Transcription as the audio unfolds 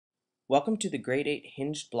Welcome to the Grade 8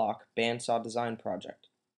 Hinged Block Bandsaw Design Project.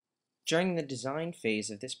 During the design phase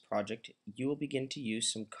of this project, you will begin to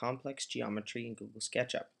use some complex geometry in Google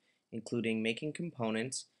SketchUp, including making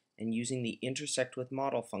components and using the Intersect with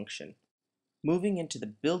Model function. Moving into the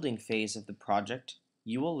building phase of the project,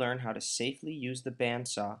 you will learn how to safely use the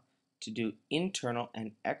bandsaw to do internal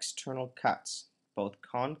and external cuts, both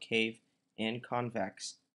concave and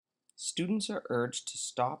convex. Students are urged to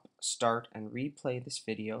stop, start, and replay this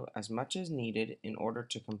video as much as needed in order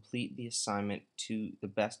to complete the assignment to the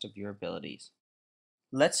best of your abilities.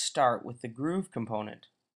 Let's start with the groove component.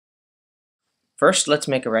 First, let's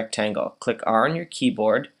make a rectangle. Click R on your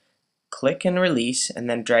keyboard, click and release, and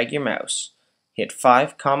then drag your mouse. Hit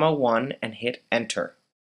 5, 1 and hit enter.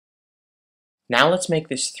 Now let's make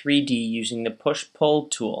this 3D using the push-pull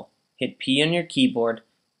tool. Hit P on your keyboard,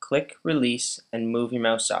 click, release, and move your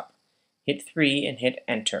mouse up. Hit 3 and hit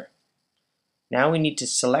enter. Now we need to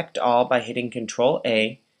select all by hitting Ctrl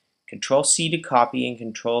A, Ctrl C to copy,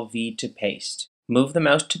 and Ctrl V to paste. Move the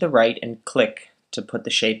mouse to the right and click to put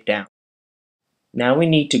the shape down. Now we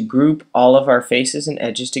need to group all of our faces and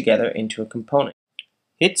edges together into a component.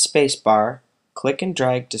 Hit spacebar, click and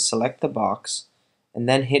drag to select the box, and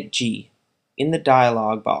then hit G. In the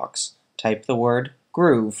dialog box, type the word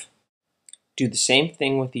groove. Do the same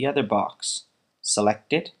thing with the other box.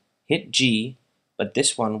 Select it, hit G, but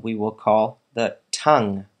this one we will call the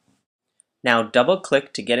tongue. Now double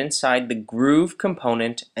click to get inside the groove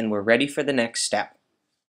component and we're ready for the next step.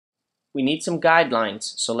 We need some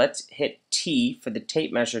guidelines, so let's hit T for the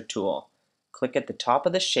tape measure tool. Click at the top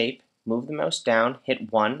of the shape, move the mouse down, hit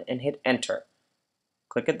 1 and hit enter.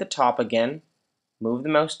 Click at the top again, move the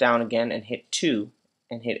mouse down again and hit 2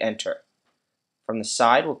 and hit enter. From the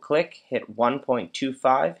side we'll click, hit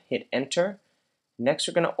 1.25, hit enter. Next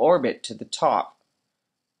we're going to orbit to the top.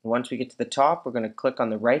 Once we get to the top, we're going to click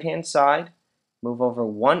on the right hand side, move over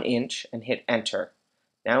 1 inch and hit enter.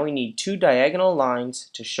 Now we need 2 diagonal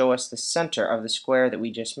lines to show us the center of the square that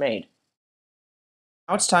we just made.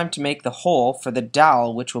 Now it's time to make the hole for the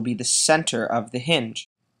dowel, which will be the center of the hinge.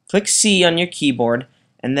 Click C on your keyboard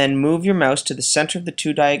and then move your mouse to the center of the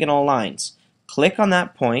 2 diagonal lines. Click on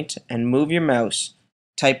that point and move your mouse.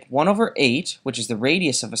 Type 1/8, which is the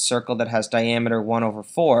radius of a circle that has diameter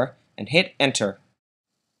 1/4, and hit enter.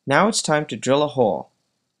 Now it's time to drill a hole.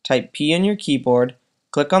 Type P on your keyboard,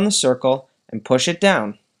 click on the circle, and push it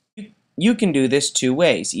down. You can do this 2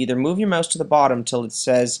 ways. Either move your mouse to the bottom till it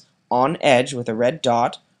says on edge with a red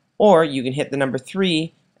dot, or you can hit the number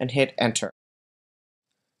 3 and hit enter.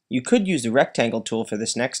 You could use the rectangle tool for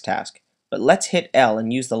this next task, but let's hit L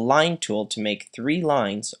and use the line tool to make 3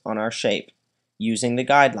 lines on our shape, using the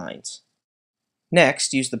guidelines.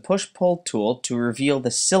 Next, use the push-pull tool to reveal the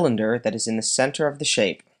cylinder that is in the center of the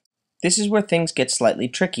shape. This is where things get slightly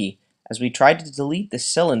tricky, as we try to delete the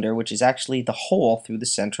cylinder, which is actually the hole through the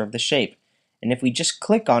center of the shape. And if we just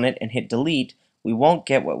click on it and hit delete, we won't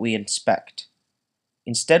get what we inspect.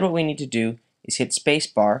 Instead, what we need to do is hit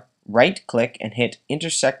spacebar, right-click, and hit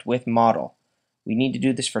Intersect with Model. We need to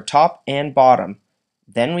do this for top and bottom.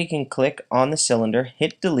 Then we can click on the cylinder,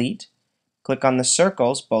 hit delete, click on the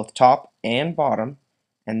circles, both top and bottom,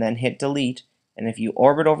 and then hit delete, and if you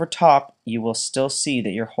orbit over top, you will still see that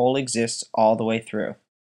your hole exists all the way through.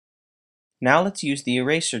 Now let's use the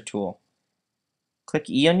eraser tool. Click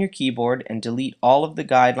E on your keyboard and delete all of the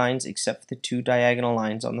guidelines except for the 2 diagonal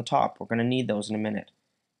lines on the top. We're going to need those in a minute.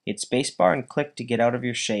 Hit spacebar and click to get out of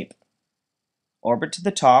your shape. Orbit to the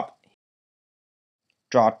top.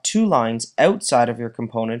 Draw 2 lines outside of your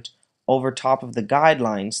component over top of the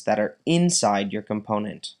guidelines that are inside your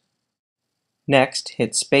component. Next,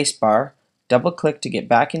 hit spacebar, double-click to get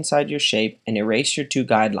back inside your shape, and erase your 2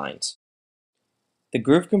 guidelines. The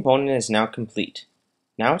groove component is now complete.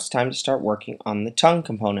 Now it's time to start working on the tongue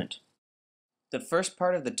component. The first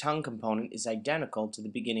part of the tongue component is identical to the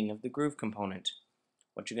beginning of the groove component.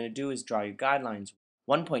 What you're going to do is draw your guidelines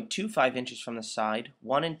 1.25 inches from the side,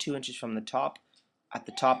 1 and 2 inches from the top, at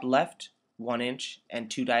the top left, 1 inch, and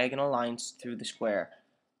 2 diagonal lines through the square.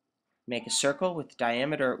 Make a circle with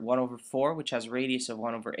diameter 1/4, which has a radius of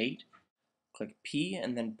 1/8. Click P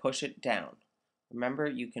and then push it down. Remember,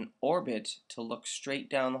 you can orbit to look straight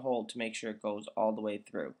down the hole to make sure it goes all the way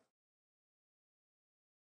through.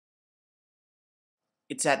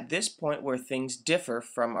 It's at this point where things differ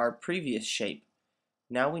from our previous shape.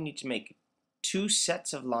 Now we need to make 2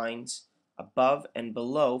 sets of lines above and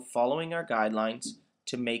below following our guidelines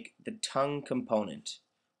to make the tongue component.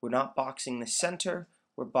 We're not boxing the center,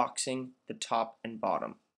 we're boxing the top and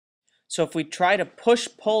bottom. So if we try to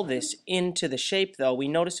push-pull this into the shape though, we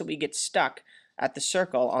notice that we get stuck at the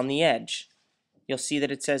circle on the edge. you'll see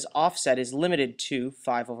that it says offset is limited to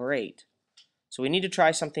 5/8. So we need to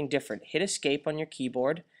try something different. Hit escape on your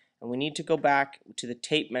keyboard, and we need to go back to the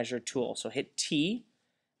tape measure tool. So hit T,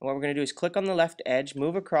 and what we're going to do is click on the left edge,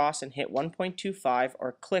 move across, and hit 1.25,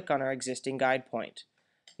 or click on our existing guide point.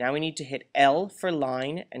 Now we need to hit L for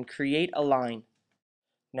line and create a line.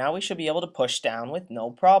 Now we should be able to push down with no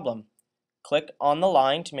problem. Click on the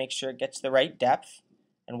line to make sure it gets the right depth.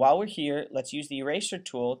 And while we're here, let's use the eraser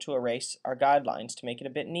tool to erase our guidelines to make it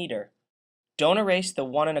a bit neater. Don't erase the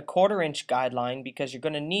 1 1/4 inch guideline because you're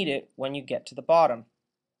going to need it when you get to the bottom.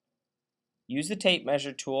 Use the tape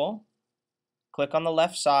measure tool, click on the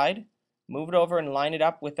left side, move it over and line it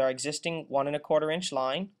up with our existing 1 1/4 inch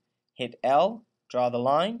line. Hit L, draw the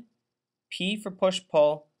line, P for push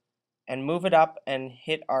pull, and move it up and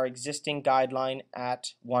hit our existing guideline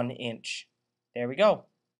at 1 inch. There we go.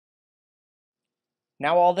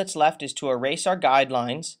 Now all that's left is to erase our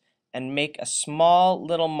guidelines and make a small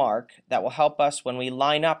little mark that will help us when we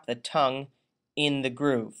line up the tongue in the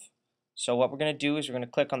groove. So what we're going to do is we're going to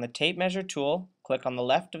click on the tape measure tool, click on the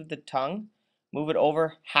left of the tongue, move it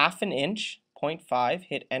over 1/2 inch, 0.5,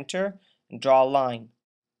 hit enter, and draw a line.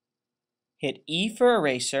 Hit E for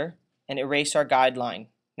eraser and erase our guideline.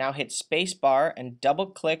 Now hit spacebar and double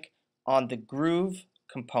click on the groove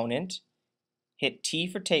component. Hit T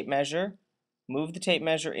for tape measure, move the tape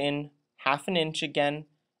measure in 1/2 inch again,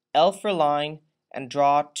 L for line, and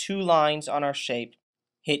draw 2 lines on our shape.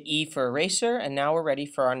 Hit E for eraser, and now we're ready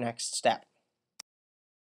for our next step.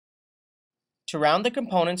 To round the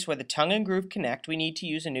components where the tongue and groove connect, we need to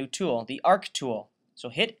use a new tool, the arc tool. So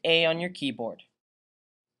hit A on your keyboard.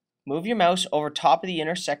 Move your mouse over top of the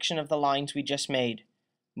intersection of the lines we just made.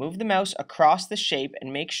 Move the mouse across the shape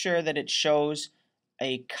and make sure that it shows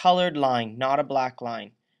a colored line, not a black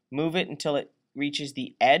line. Move it until it reaches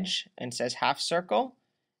the edge and says half circle,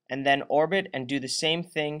 and then orbit and do the same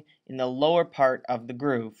thing in the lower part of the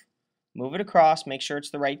groove. Move it across, make sure it's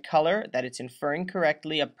the right color, that it's inferring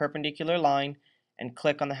correctly a perpendicular line, and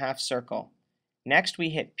click on the half circle. Next we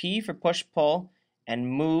hit P for push pull and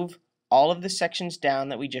move all of the sections down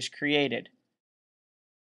that we just created.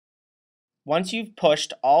 Once you've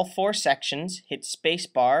pushed all 4 sections, hit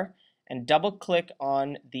spacebar and double click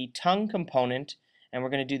on the tongue component, and we're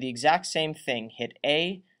going to do the exact same thing. Hit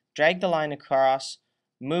A, drag the line across,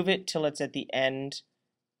 move it till it's at the end,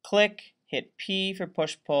 click, hit P for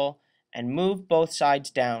push pull, and move both sides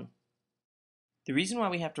down. The reason why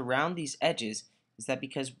we have to round these edges is that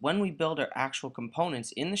because when we build our actual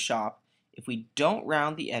components in the shop, if we don't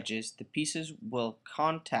round the edges, the pieces will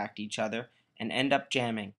contact each other and end up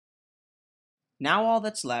jamming. Now all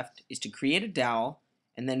that's left is to create a dowel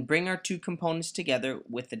and then bring our 2 components together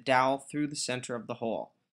with the dowel through the center of the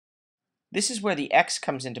hole. This is where the X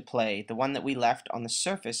comes into play, the one that we left on the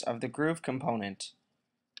surface of the groove component.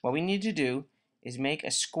 What we need to do is make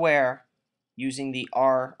a square using the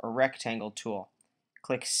R or rectangle tool.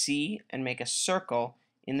 Click C and make a circle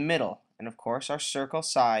in the middle, and of course our circle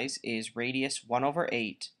size is radius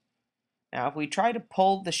 1/8. Now if we try to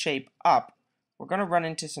pull the shape up, we're going to run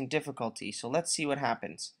into some difficulty, so let's see what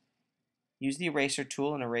happens. Use the eraser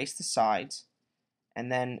tool and erase the sides,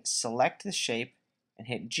 and then select the shape and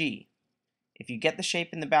hit G. If you get the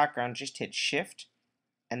shape in the background, just hit Shift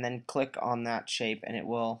and then click on that shape and it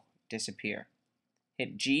will disappear.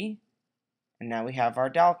 Hit G, and now we have our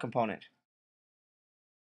dowel component.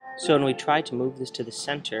 So when we try to move this to the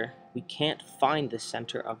center, we can't find the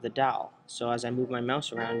center of the dowel. So as I move my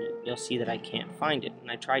mouse around, you'll see that I can't find it. And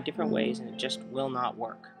I try different ways and it just will not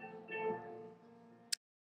work.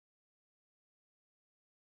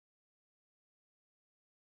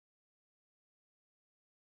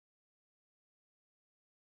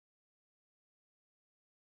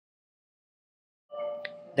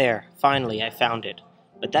 There, finally I found it.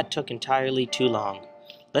 But that took entirely too long.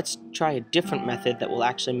 Let's try a different method that will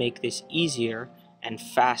actually make this easier and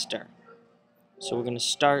faster. So we're going to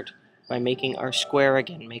start by making our square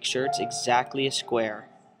again. Make sure it's exactly a square.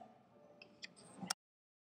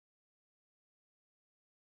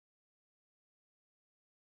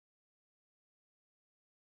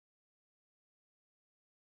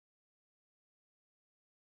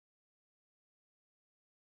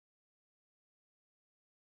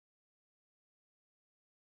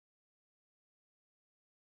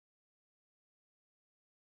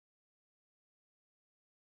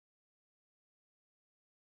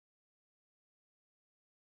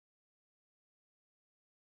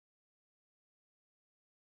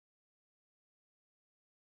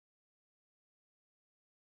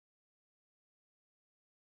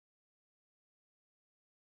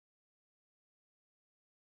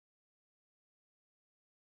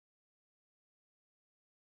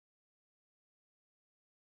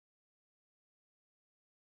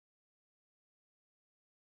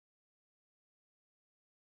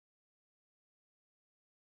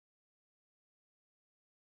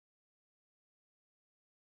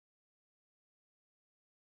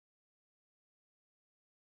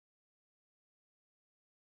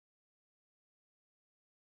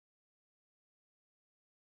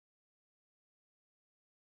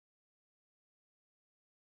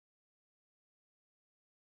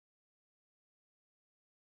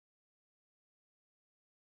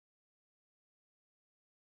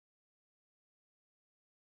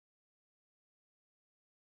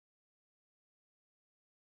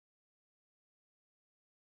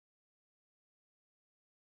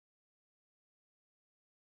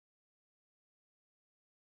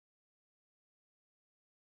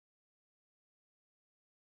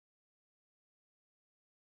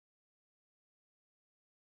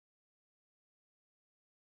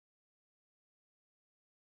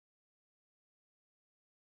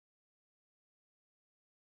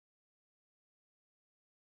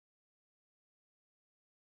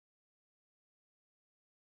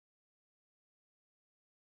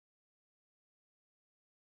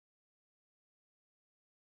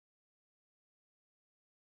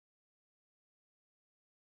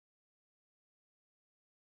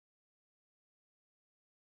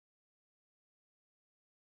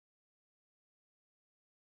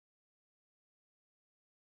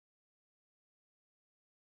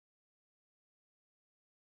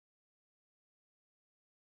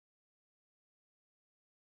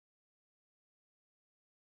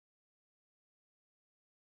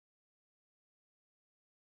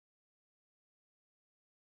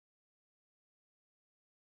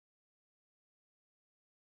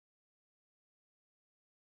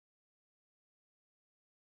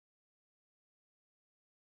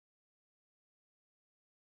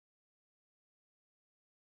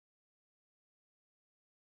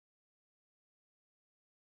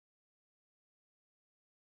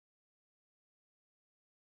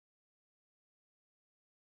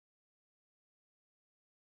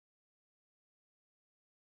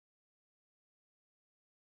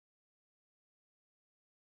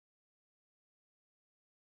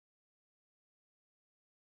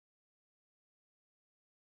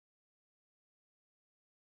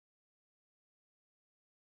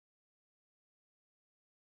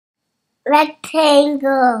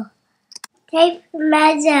 rectangle, tape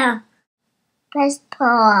measure, press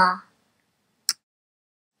pull.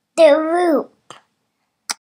 The root,